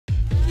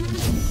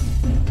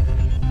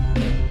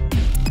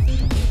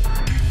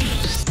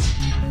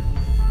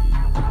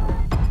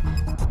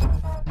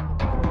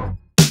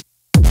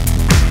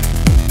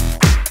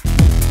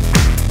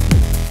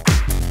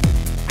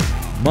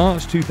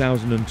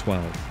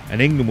2012,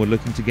 and England were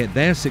looking to get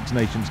their Six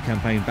Nations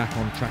campaign back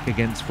on track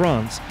against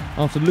France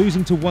after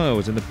losing to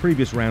Wales in the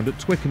previous round at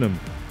Twickenham.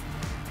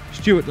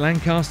 Stuart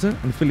Lancaster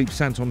and Philippe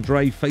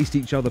Saint-André faced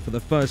each other for the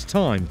first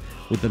time,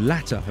 with the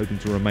latter hoping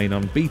to remain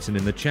unbeaten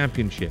in the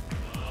championship.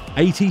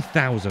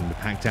 80,000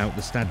 packed out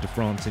the Stade de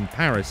France in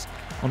Paris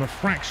on a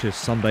fractious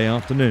Sunday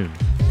afternoon.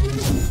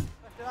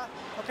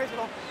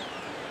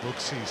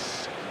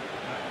 Brooksies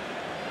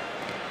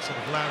sort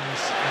of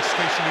lands in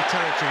stationary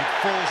territory. It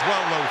falls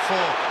well low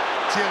for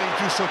Thierry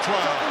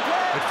Dusautoir.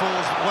 It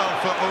falls well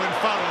for Owen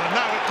Farrell, and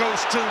now it goes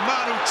to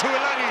Manu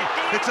Tuilagi.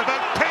 It's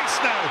about pace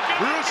now.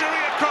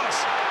 Rougerie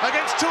across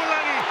against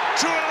Tuilagi.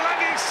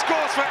 Tuilagi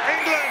scores for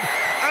England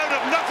out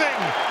of nothing.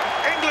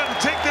 England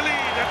take the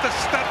lead at the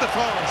Stade de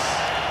France.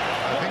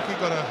 I think he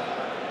got a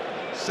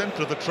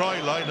centre of the try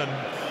line, and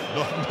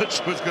not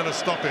much was going to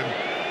stop him.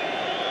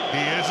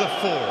 He is a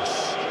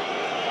force.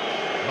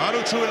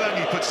 Manu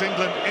Tuilagi puts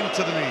England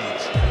into the lead.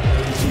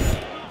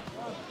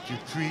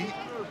 Dupuis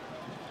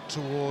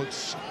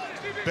towards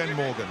Ben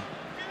Morgan.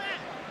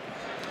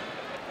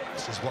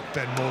 This is what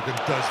Ben Morgan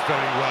does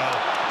very well.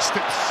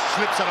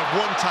 Slips out of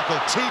one tackle,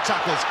 two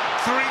tackles,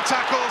 three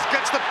tackles,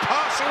 gets the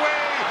pass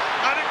away,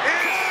 and it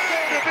is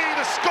going to be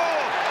the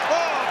score.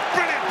 Oh,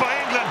 brilliant by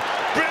England,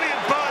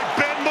 brilliant by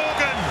Ben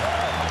Morgan.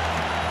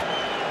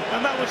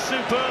 And that was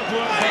superb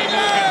work by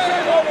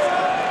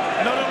Morgan.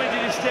 Not only did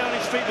he stay on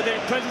his feet, but the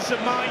presence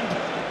of mind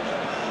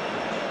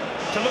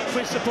to look for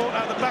his support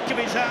out the back of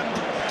his hand.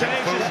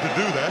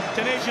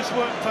 Tenacious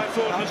work by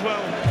Forden as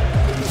well.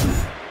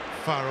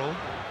 Farrell,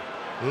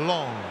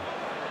 long.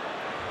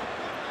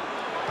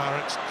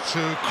 Barrett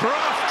to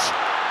Croft.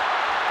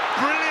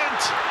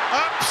 Brilliant,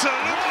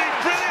 absolutely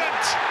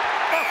brilliant.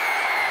 Oh.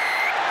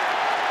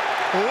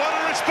 What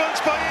a response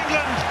by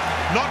England.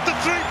 Not the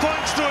 3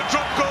 points to a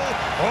drop goal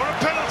or a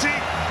penalty.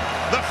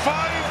 The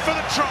 5 for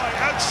the try.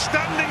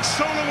 Outstanding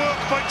solo work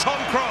by Tom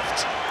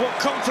Croft. What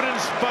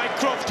confidence by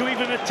Croft to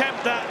even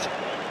attempt that.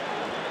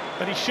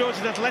 But he shows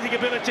his athletic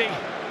ability.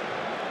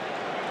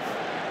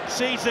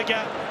 Sees the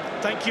gap.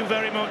 Thank you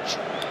very much.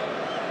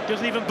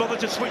 Doesn't even bother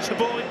to switch the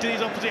ball into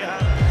his opposite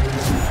hand.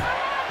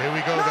 Here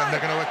we go then. They're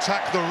going to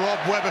attack the Rob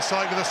Webber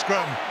side of the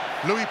scrum.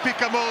 Louis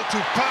Picamol to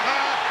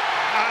Parra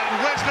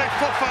and Wesley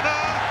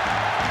Fofana.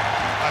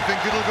 I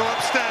think it'll go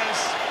upstairs.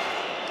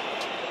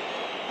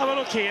 Have a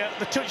look here.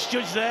 The touch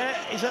judge there.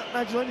 Is that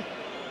Nigel?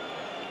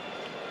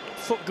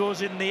 Foot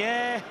goes in the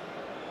air.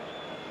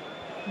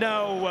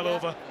 No, well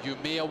over. You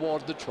may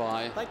award the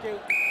try. Thank you.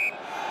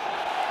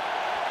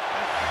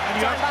 And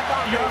you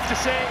have to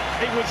say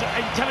it was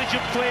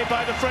intelligent play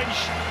by the French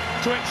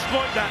to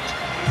exploit that.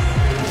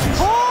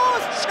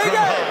 Scrum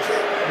half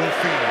will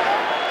field.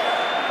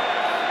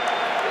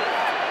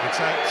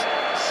 It's out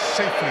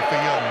safely for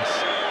Youngs.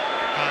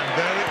 And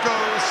there it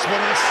goes.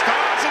 One of the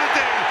stars of the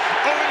day.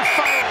 Owen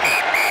Farrell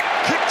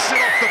kicks it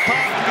off the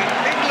park,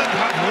 and England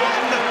have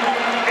won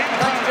in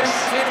Paris.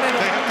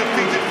 They have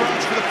defeated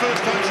France for the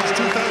first time since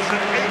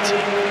 2008,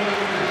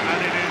 and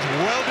it is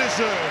well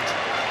deserved.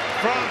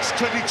 France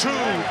 22,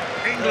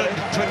 England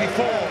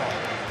 24.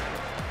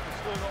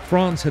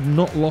 France had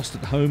not lost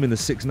at home in the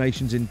Six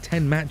Nations in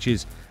 10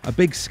 matches, a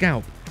big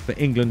scalp for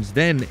England's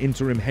then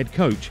interim head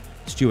coach,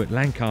 Stuart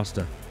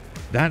Lancaster.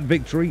 That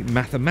victory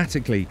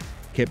mathematically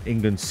kept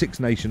England's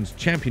Six Nations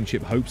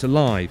championship hopes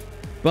alive,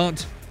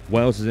 but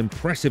Wales's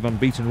impressive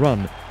unbeaten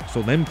run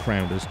saw them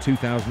crowned as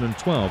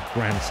 2012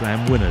 Grand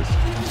Slam winners.